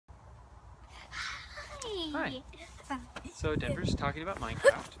Hi. So Denver's talking about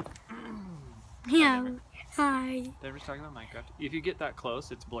Minecraft. Yeah. Hi. Denver's talking about Minecraft. If you get that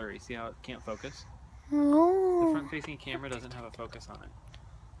close, it's blurry. See how it can't focus? Oh. The front-facing camera doesn't have a focus on it.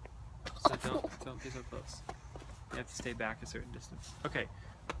 So don't get so close. You have to stay back a certain distance. Okay.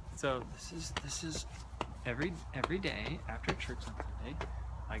 So this is every day after church on Sunday,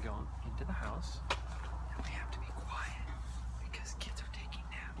 I go into the house and we have to be quiet because kids are taking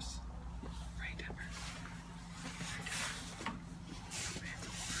naps. Right, Denver?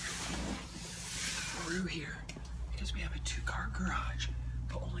 Through here because we have a 2-car garage,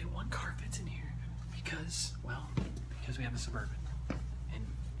 but only 1 car fits in here because we have a Suburban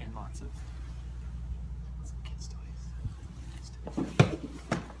and lots of kids' toys.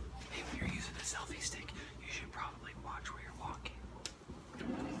 Hey, when you're using a selfie stick, you should probably watch where you're walking.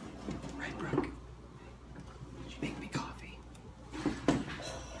 Right, Brooke? Did you make me coffee?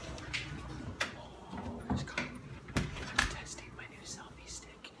 There's coffee. I'm testing my new selfie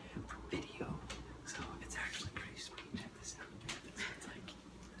stick for video, so it's actually pretty sweet. Check this out. It's like,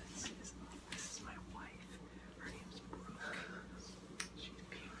 this is my wife. Her name's Brooke. She's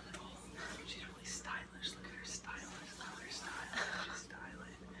beautiful. She's really stylish. Look at her stylish. Look at her style. She's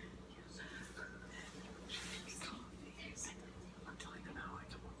stylish. She makes me coffee. I'm telling them how I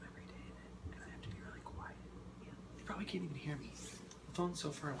come home every day and I have to be really quiet. You probably can't even hear me. The phone's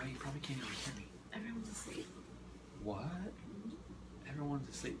so far away, you probably can't even hear me. Everyone's asleep. What? Everyone's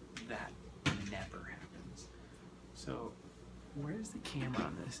asleep. That never happens. So, where's the camera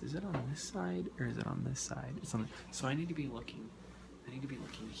on this? Is it on this side or is it on this side? It's on. So I need to be looking. I need to be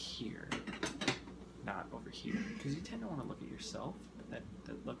looking here, not over here, because you tend to want to look at yourself, but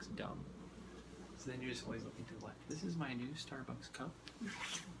that looks dumb. So then you're just always looking to the left. This is my new Starbucks cup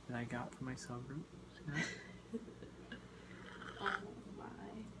that I got from my cell group. See that? Oh my.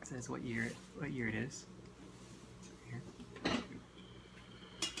 It says what year it is. Here.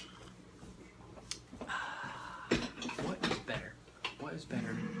 What is better? What is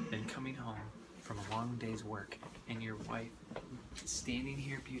better than coming home from a long day's work and your wife standing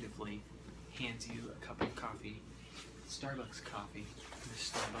here beautifully hands you a cup of coffee, Starbucks coffee, and a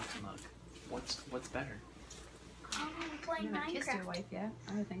Starbucks mug? What's better? Oh, playing You haven't kissed your Minecraft. wife yet.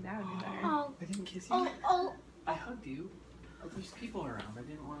 I would think that would be better. Oh. I didn't kiss you. Oh. I hugged you. Oh, there's people around. I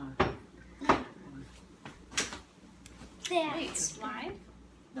didn't want to. That. Wait, it's live?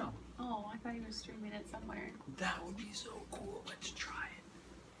 No. Oh, I thought you were streaming it somewhere. That would be so cool. Let's try it.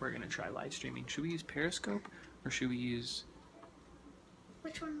 We're gonna try live streaming. Should we use Periscope or should we use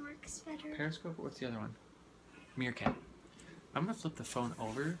Which one works better? Periscope? What's the other one? Meerkat. I'm gonna flip the phone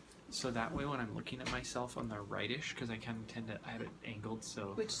over so that way when I'm looking at myself on the rightish, because I kind of tend to, I have it angled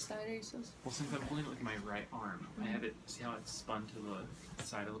so. Which side are you supposed to? Well, since I'm holding it with my right arm, I have it. See how it's spun to the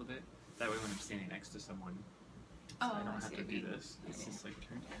side a little bit? That way when I'm standing next to someone, Oh, I don't I have see to what you do mean. this. It's Okay. just like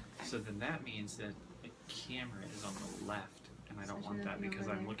turned. So then that means that the camera is on the left, and I So don't I want should that be because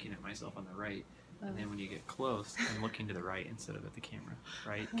over I'm there. looking at myself on the right. Oh. And then when you get close, I'm looking to the right instead of at the camera.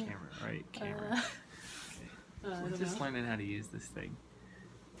 Right camera, right camera. Okay. I We're don't just know. learning how to use this thing.